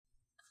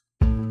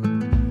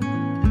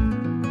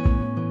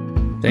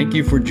Thank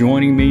you for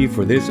joining me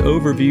for this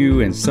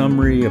overview and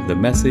summary of the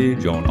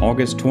message on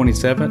August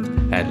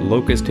 27th at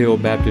Locust Hill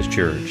Baptist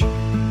Church.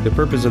 The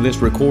purpose of this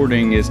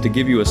recording is to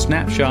give you a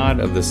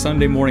snapshot of the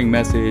Sunday morning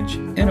message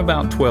in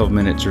about 12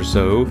 minutes or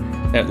so.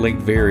 That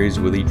length varies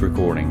with each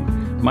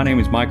recording. My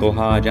name is Michael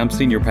Hodge. I'm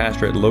Senior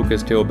Pastor at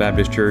Locust Hill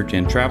Baptist Church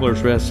in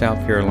Travelers Rest,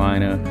 South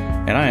Carolina,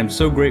 and I am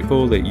so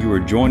grateful that you are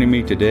joining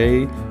me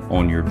today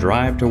on your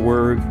drive to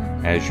work,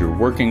 as you're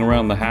working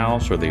around the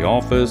house or the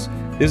office.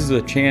 This is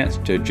a chance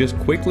to just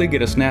quickly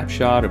get a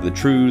snapshot of the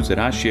truths that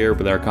I share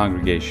with our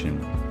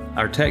congregation.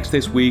 Our text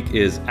this week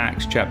is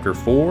Acts chapter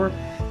 4.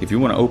 If you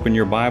want to open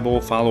your Bible,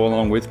 follow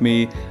along with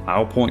me.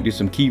 I'll point to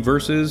some key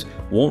verses.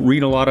 Won't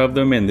read a lot of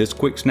them in this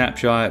quick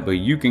snapshot, but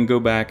you can go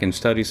back and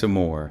study some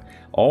more.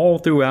 All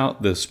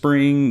throughout the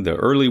spring, the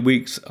early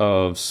weeks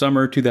of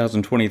summer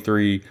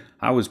 2023,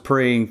 I was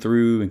praying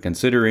through and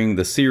considering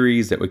the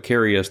series that would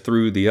carry us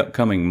through the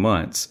upcoming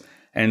months.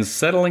 And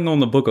settling on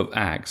the book of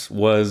Acts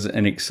was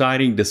an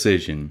exciting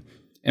decision.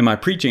 In my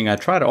preaching, I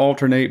try to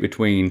alternate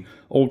between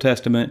Old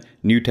Testament,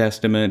 New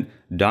Testament,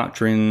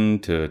 doctrine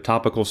to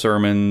topical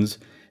sermons.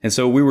 And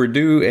so we were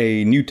due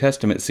a New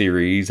Testament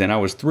series, and I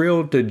was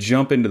thrilled to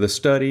jump into the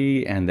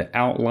study and the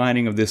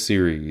outlining of this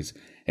series.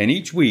 And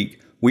each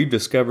week, we've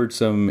discovered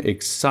some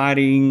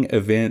exciting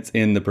events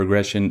in the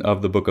progression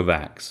of the book of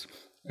Acts.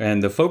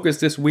 And the focus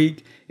this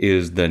week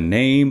is the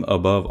name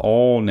above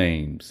all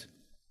names.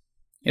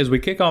 As we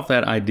kick off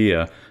that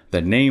idea, the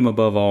name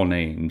above all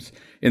names,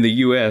 in the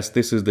U.S.,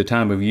 this is the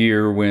time of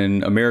year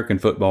when American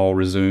football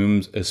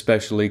resumes,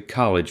 especially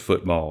college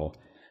football.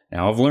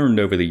 Now, I've learned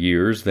over the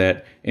years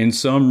that in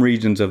some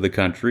regions of the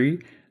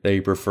country, they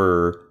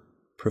prefer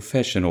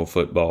professional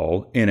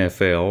football,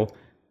 NFL.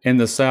 In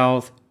the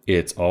South,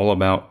 it's all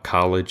about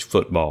college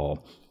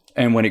football.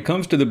 And when it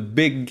comes to the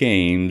big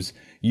games,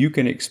 you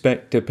can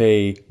expect to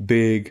pay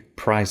big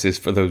prices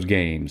for those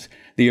games.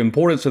 The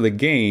importance of the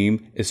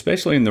game,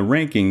 especially in the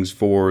rankings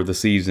for the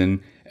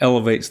season,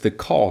 elevates the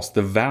cost,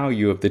 the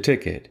value of the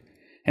ticket.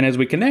 And as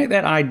we connect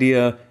that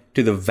idea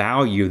to the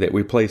value that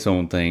we place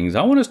on things,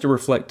 I want us to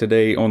reflect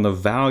today on the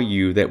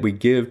value that we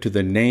give to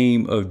the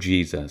name of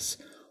Jesus.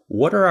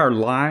 What are our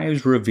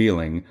lives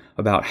revealing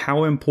about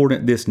how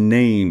important this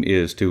name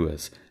is to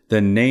us?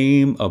 The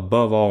name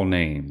above all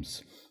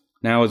names.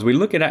 Now, as we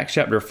look at Acts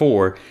chapter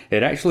 4,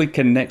 it actually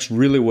connects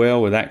really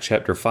well with Acts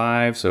chapter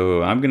 5.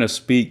 So I'm going to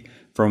speak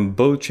from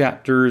both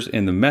chapters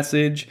in the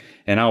message,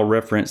 and I'll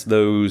reference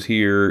those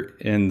here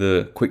in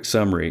the quick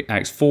summary,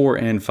 Acts 4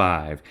 and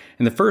 5.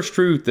 And the first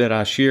truth that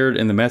I shared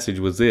in the message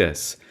was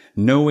this: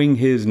 knowing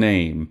his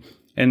name.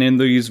 And in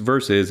these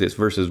verses, it's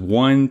verses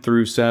 1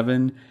 through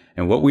 7.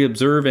 And what we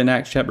observe in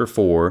Acts chapter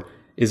 4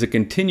 is a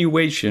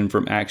continuation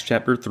from Acts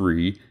chapter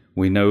 3.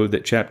 We know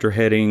that chapter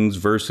headings,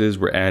 verses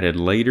were added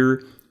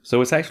later. So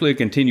it's actually a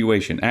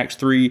continuation. Acts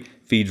 3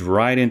 feeds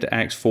right into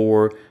Acts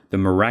 4, the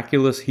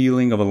miraculous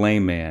healing of a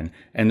lame man,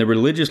 and the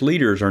religious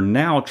leaders are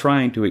now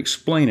trying to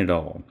explain it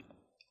all.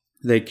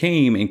 They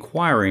came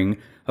inquiring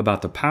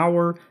about the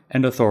power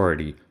and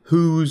authority,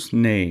 whose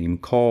name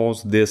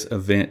caused this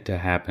event to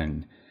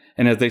happen.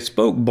 And as they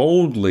spoke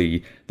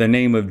boldly the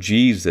name of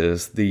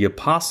Jesus, the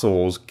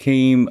apostles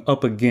came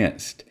up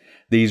against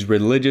these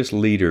religious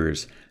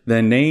leaders.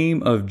 The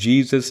name of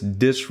Jesus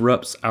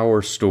disrupts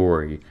our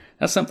story.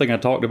 That's something I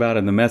talked about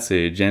in the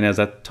message. And as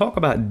I talk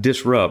about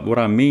disrupt, what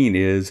I mean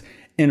is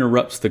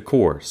interrupts the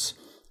course.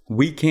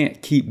 We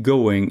can't keep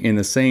going in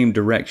the same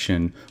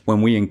direction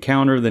when we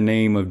encounter the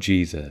name of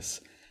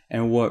Jesus.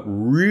 And what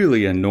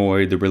really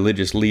annoyed the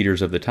religious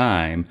leaders of the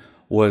time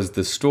was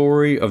the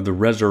story of the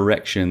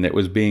resurrection that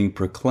was being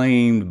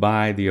proclaimed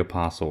by the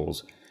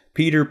apostles.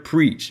 Peter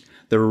preached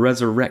the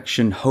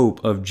resurrection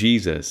hope of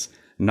Jesus,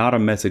 not a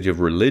message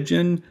of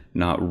religion,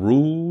 not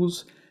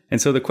rules.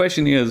 And so the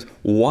question is,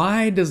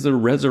 why does the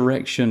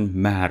resurrection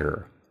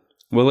matter?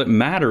 Well, it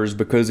matters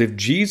because if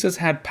Jesus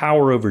had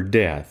power over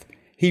death,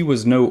 he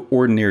was no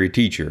ordinary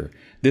teacher.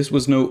 This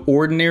was no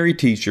ordinary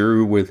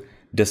teacher with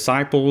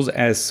disciples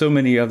as so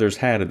many others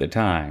had at the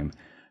time.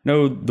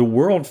 No, the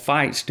world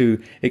fights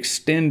to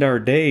extend our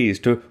days,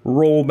 to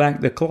roll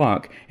back the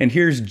clock. And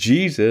here's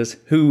Jesus,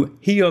 who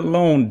he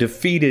alone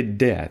defeated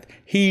death.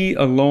 He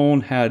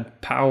alone had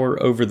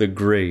power over the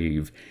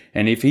grave.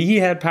 And if he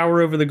had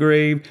power over the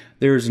grave,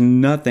 there's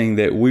nothing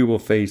that we will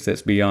face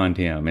that's beyond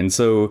him. And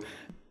so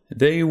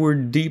they were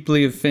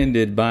deeply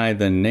offended by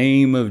the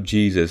name of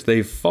Jesus.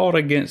 They fought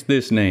against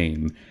this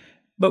name.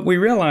 But we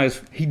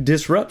realize he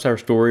disrupts our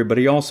story, but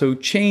he also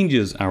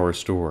changes our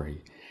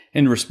story.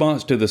 In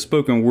response to the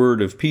spoken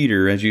word of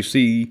Peter, as you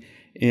see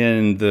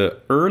in the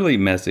early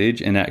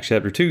message in Acts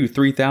chapter 2,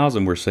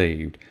 3,000 were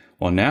saved.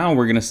 Well, now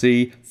we're going to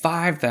see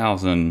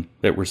 5,000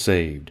 that were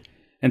saved.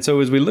 And so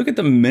as we look at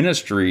the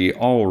ministry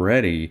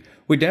already,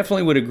 we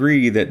definitely would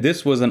agree that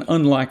this was an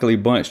unlikely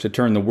bunch to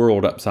turn the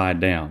world upside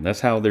down.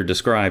 That's how they're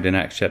described in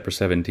Acts chapter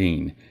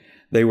 17.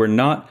 They were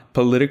not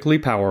politically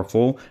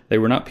powerful. They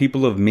were not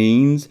people of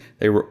means.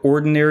 They were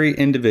ordinary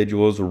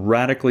individuals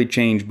radically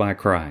changed by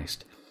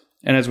Christ.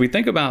 And as we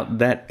think about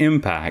that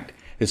impact,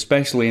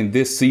 especially in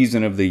this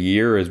season of the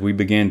year as we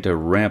begin to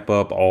ramp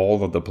up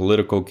all of the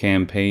political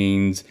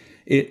campaigns.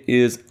 It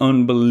is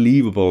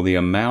unbelievable the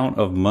amount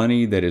of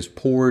money that is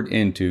poured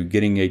into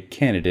getting a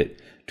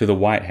candidate to the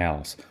White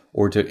House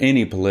or to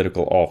any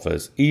political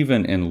office,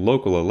 even in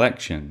local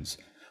elections.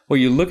 Well,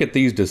 you look at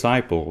these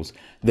disciples,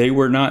 they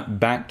were not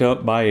backed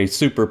up by a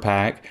super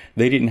PAC.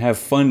 They didn't have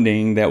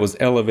funding that was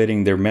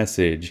elevating their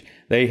message.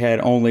 They had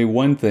only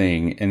one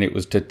thing, and it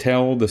was to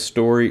tell the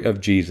story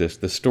of Jesus,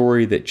 the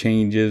story that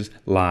changes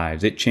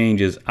lives. It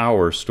changes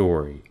our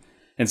story.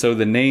 And so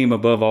the name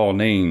above all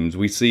names,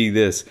 we see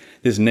this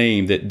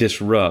name that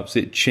disrupts,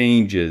 it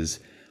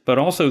changes. But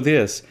also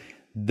this,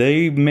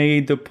 they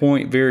made the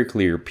point very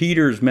clear.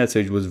 Peter's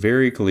message was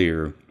very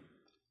clear.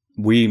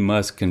 We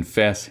must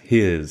confess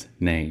his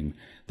name.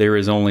 There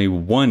is only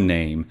one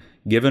name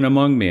given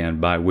among men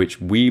by which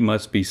we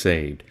must be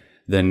saved.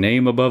 The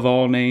name above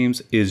all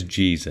names is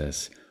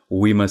Jesus.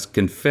 We must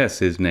confess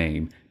his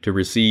name to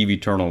receive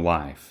eternal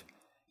life.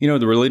 You know,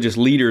 the religious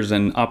leaders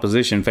in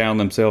opposition found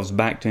themselves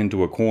backed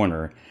into a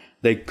corner.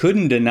 They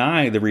couldn't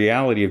deny the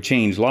reality of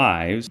changed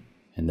lives.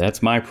 And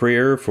that's my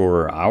prayer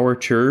for our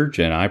church,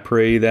 and I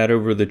pray that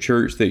over the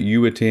church that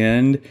you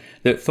attend,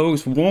 that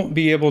folks won't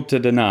be able to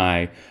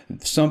deny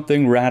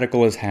something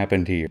radical has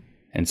happened here.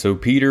 And so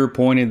Peter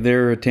pointed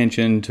their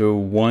attention to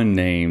one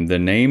name, the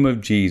name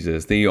of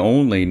Jesus, the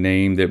only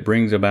name that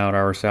brings about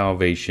our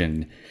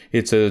salvation.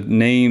 It's a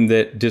name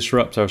that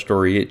disrupts our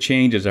story. It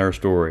changes our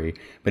story.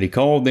 But he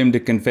called them to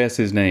confess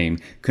his name,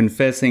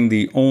 confessing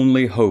the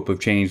only hope of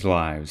changed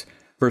lives.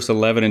 Verse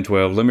 11 and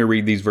 12, let me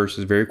read these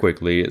verses very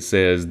quickly. It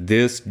says,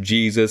 "This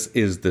Jesus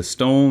is the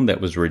stone that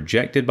was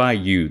rejected by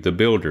you, the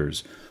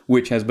builders,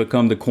 which has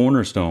become the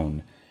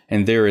cornerstone.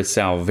 And there is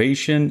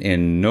salvation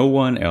in no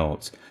one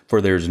else,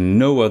 for there's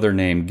no other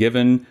name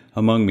given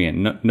among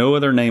men, no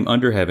other name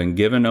under heaven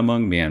given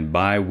among men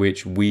by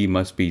which we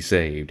must be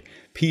saved."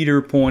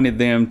 Peter pointed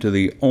them to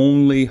the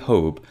only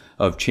hope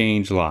of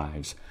changed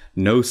lives.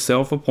 No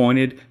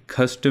self-appointed,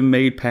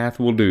 custom-made path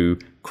will do.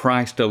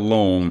 Christ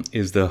alone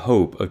is the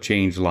hope of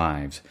changed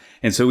lives.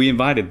 And so he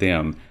invited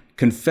them,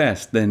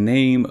 confess the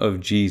name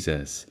of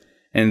Jesus.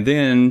 And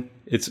then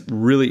it's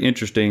really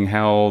interesting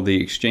how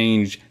the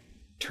exchange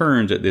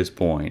turns at this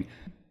point.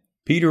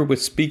 Peter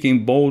was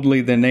speaking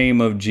boldly the name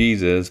of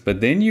Jesus,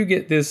 but then you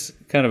get this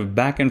kind of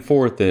back and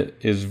forth that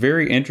is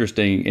very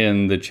interesting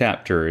in the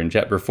chapter, in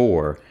chapter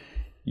 4.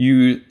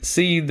 You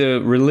see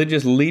the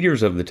religious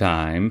leaders of the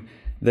time.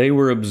 They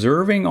were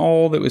observing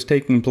all that was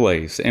taking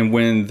place, and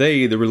when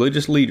they, the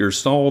religious leaders,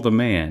 saw the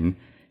man,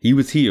 he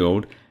was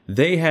healed,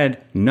 they had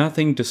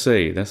nothing to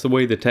say. That's the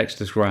way the text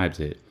describes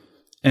it.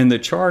 And the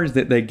charge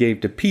that they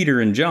gave to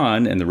Peter and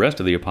John and the rest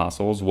of the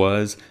apostles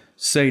was,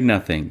 say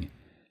nothing.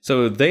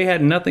 So they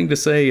had nothing to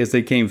say as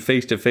they came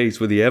face to face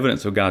with the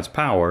evidence of God's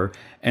power,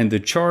 and the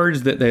charge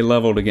that they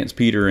leveled against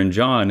Peter and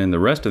John and the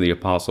rest of the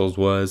apostles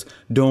was,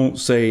 don't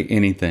say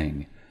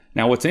anything.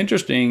 Now, what's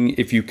interesting,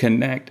 if you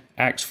connect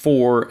Acts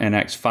 4 and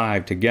Acts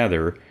 5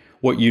 together,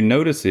 what you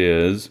notice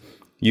is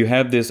you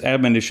have this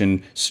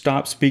admonition,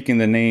 stop speaking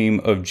the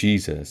name of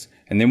Jesus.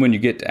 And then when you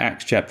get to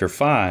Acts chapter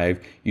 5,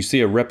 you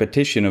see a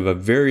repetition of a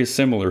very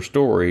similar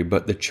story,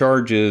 but the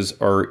charges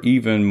are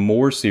even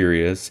more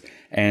serious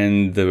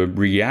and the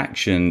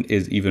reaction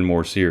is even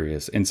more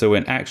serious. And so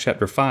in Acts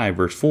chapter 5,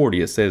 verse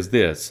 40, it says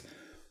this,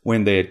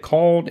 when they had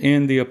called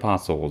in the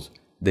apostles,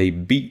 they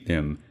beat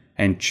them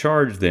and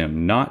charged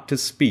them not to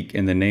speak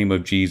in the name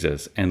of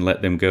Jesus, and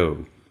let them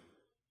go.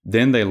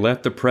 Then they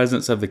left the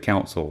presence of the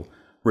council,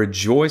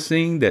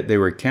 rejoicing that they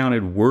were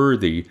counted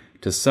worthy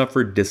to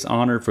suffer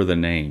dishonor for the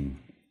name.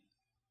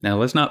 Now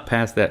let's not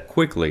pass that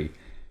quickly.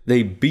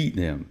 They beat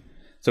them.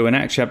 So in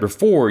Acts chapter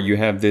 4, you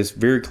have this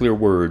very clear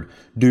word,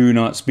 do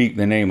not speak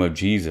the name of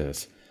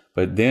Jesus.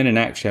 But then in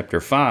Acts chapter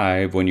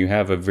 5, when you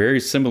have a very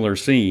similar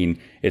scene,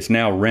 it's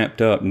now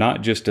ramped up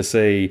not just to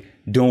say,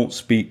 don't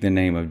speak the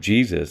name of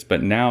Jesus,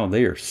 but now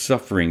they are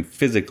suffering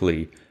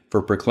physically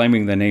for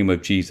proclaiming the name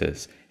of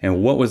Jesus.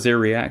 And what was their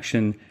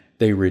reaction?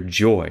 They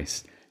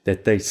rejoiced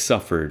that they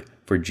suffered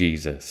for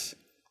Jesus.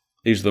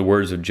 These are the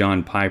words of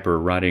John Piper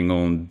writing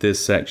on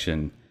this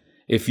section.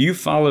 If you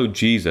follow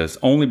Jesus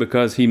only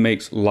because he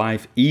makes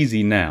life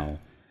easy now,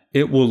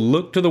 it will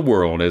look to the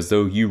world as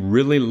though you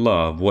really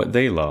love what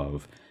they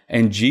love,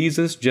 and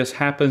Jesus just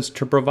happens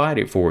to provide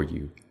it for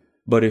you.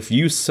 But if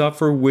you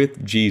suffer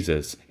with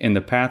Jesus in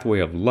the pathway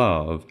of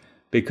love,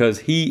 because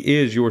he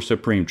is your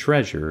supreme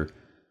treasure,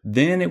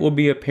 then it will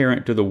be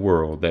apparent to the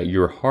world that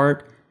your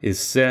heart is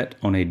set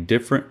on a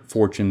different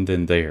fortune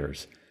than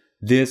theirs.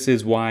 This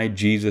is why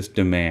Jesus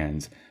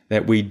demands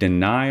that we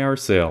deny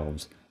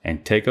ourselves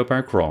and take up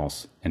our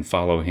cross and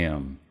follow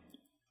him.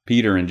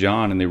 Peter and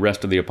John and the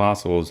rest of the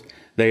apostles,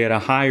 they had a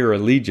higher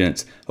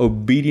allegiance,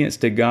 obedience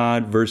to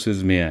God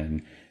versus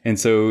men. And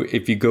so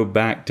if you go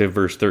back to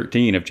verse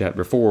 13 of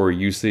chapter 4,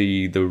 you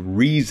see the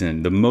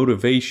reason, the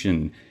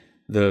motivation,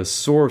 the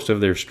source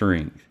of their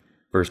strength.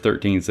 Verse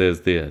 13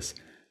 says this,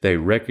 they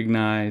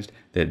recognized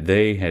that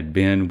they had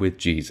been with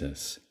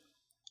Jesus.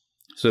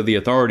 So the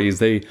authorities,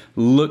 they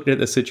looked at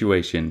the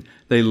situation,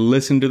 they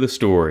listened to the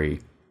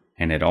story,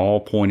 and it all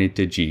pointed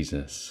to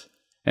Jesus.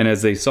 And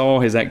as they saw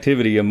his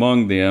activity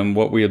among them,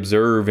 what we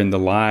observe in the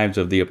lives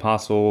of the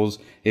apostles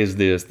is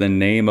this: the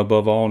name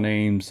above all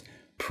names,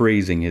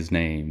 praising his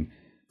name.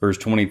 Verse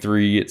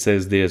 23, it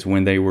says this: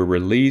 when they were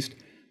released,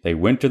 they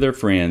went to their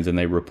friends and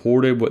they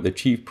reported what the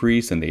chief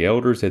priests and the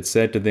elders had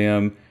said to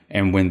them.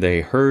 And when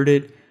they heard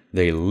it,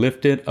 they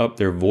lifted up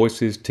their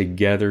voices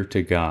together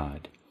to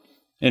God.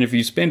 And if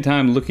you spend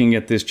time looking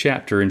at this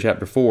chapter in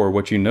chapter 4,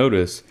 what you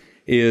notice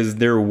is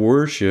their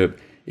worship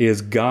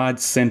is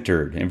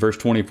God-centered. In verse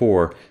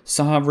 24,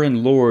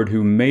 Sovereign Lord,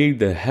 who made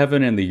the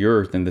heaven and the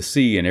earth and the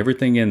sea and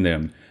everything in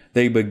them.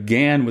 They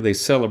began with a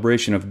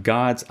celebration of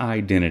God's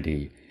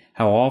identity.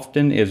 How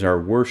often is our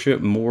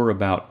worship more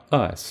about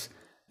us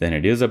than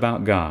it is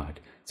about God?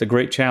 It's a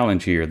great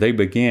challenge here. They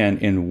began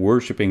in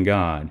worshiping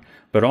God,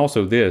 but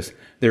also this: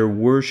 their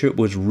worship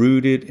was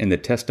rooted in the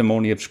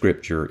testimony of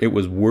Scripture. It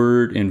was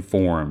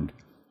word-informed.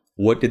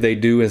 What did they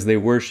do as they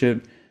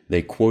worshiped?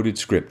 They quoted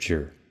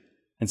Scripture.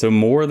 And so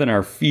more than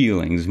our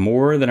feelings,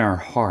 more than our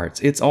hearts,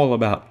 it's all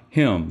about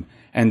Him.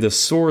 And the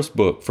source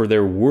book for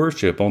their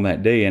worship on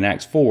that day in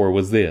Acts 4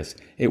 was this: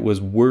 it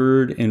was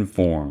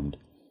word-informed.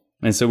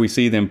 And so we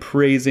see them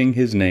praising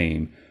His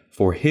name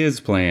for His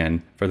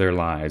plan for their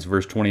lives.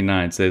 Verse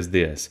 29 says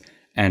this: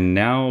 and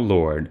now,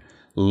 Lord,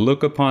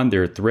 look upon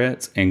their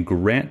threats and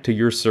grant to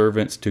your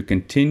servants to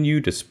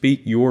continue to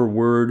speak your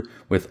word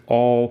with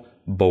all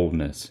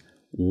boldness.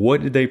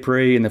 What did they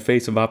pray in the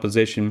face of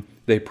opposition?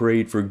 They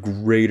prayed for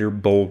greater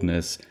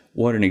boldness.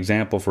 What an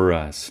example for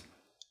us.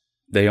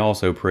 They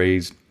also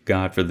praised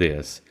God for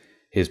this: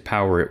 His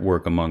power at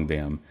work among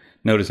them.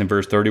 Notice in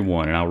verse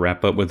 31, and I'll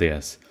wrap up with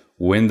this: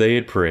 when they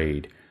had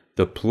prayed,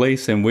 the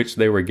place in which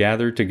they were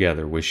gathered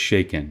together was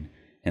shaken,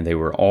 and they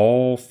were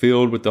all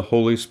filled with the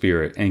Holy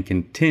Spirit and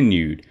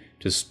continued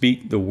to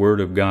speak the word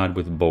of God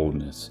with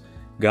boldness.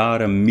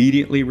 God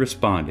immediately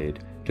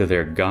responded to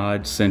their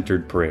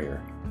God-centered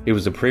prayer. It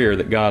was a prayer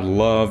that God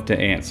loved to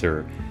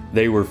answer.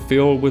 They were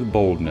filled with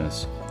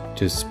boldness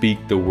to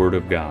speak the word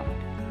of God.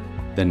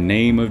 The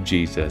name of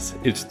Jesus,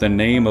 it's the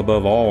name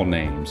above all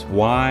names.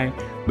 Why?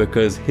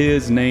 Because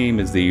His name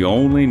is the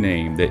only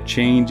name that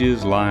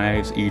changes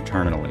lives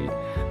eternally.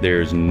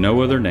 There's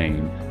no other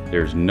name,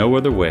 there's no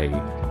other way,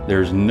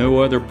 there's no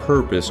other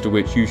purpose to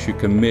which you should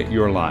commit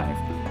your life.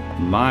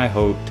 My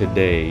hope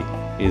today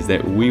is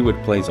that we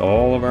would place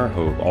all of our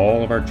hope,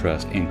 all of our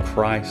trust in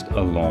Christ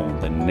alone,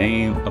 the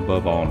name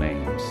above all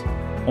names.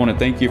 I want to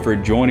thank you for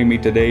joining me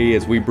today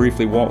as we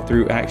briefly walk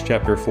through Acts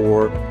chapter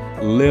 4.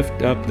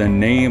 Lift up the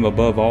name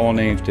above all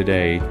names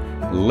today.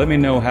 Let me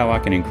know how I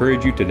can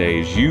encourage you today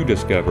as you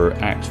discover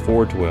Acts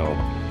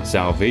 4:12,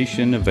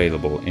 salvation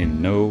available in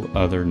no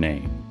other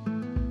name.